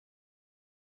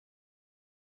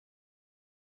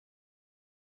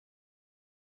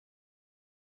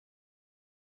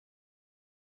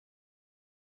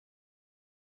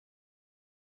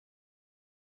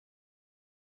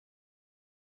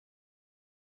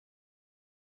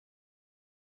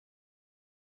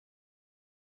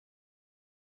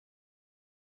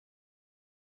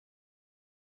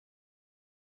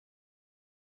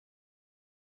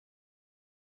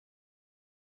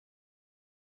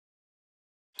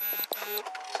Hey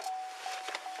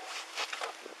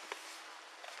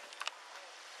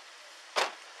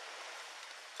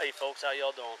folks, how y'all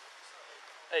doing?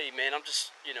 Hey man, I'm just,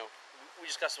 we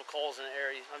just got some calls in the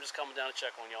area. I'm just coming down to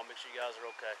check on y'all, make sure you guys are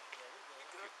okay.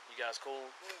 You guys cool?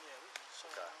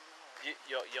 Okay.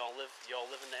 Y'all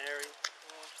live in the area?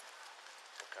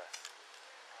 Okay.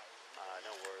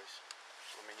 No worries.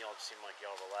 I mean, y'all just seem like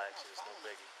y'all relaxed. It's no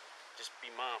biggie. Just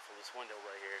be mindful of this window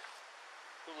right here.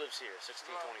 Who lives here?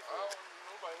 1624.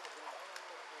 Nobody.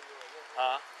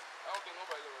 Huh? I don't think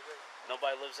nobody lives there.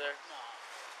 Nobody lives there? No.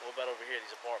 What about over here,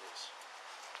 these apartments?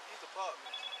 These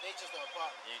apartments. They just an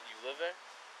apartment. You live there?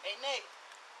 Hey Nate,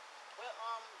 where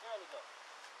Girlie go?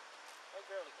 Where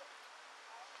Girlie go?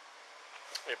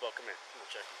 Hey, Buck, come here. I'm gonna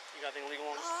check you. You got anything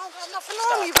illegal on you? No, I don't got nothing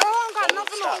on me, bro. I don't got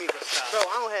nothing on me. Bro,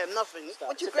 I don't have nothing.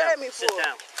 What you grab me for? Sit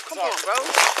down. Come on, bro.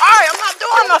 Alright, I'm not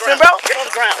doing nothing, bro. Get on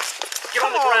the ground. Get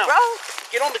on the ground. Bro.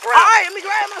 Get on the ground. Alright, let me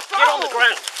grab my phone. Get on the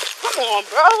ground. Come on,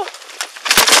 bro.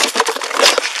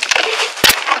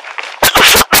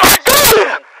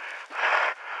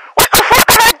 What the fuck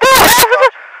did I do?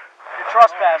 You're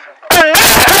trespassing.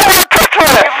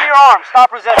 Give him your arm. Stop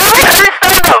resisting.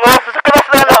 Stand up, officer. Can I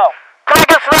stand up? Can I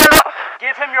get stand up?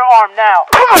 Give him your arm now.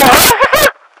 Come on,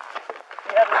 officer.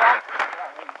 You have his arm?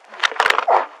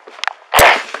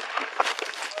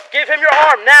 Give him your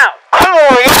arm now. Come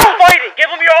on, yo. Stop fighting. Give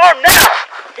him your arm now.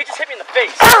 He just hit me in the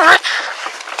face.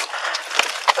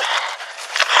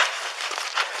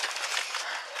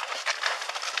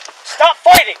 Stop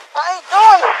fighting. I ain't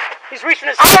doing it. He's reaching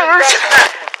his hand.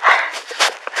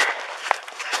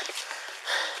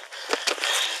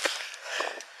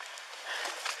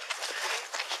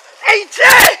 Hey,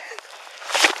 Jay!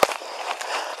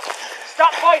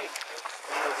 Stop fighting.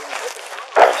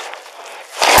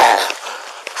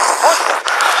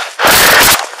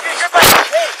 You're about to get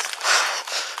tased.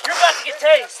 You're about to get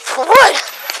tased. What?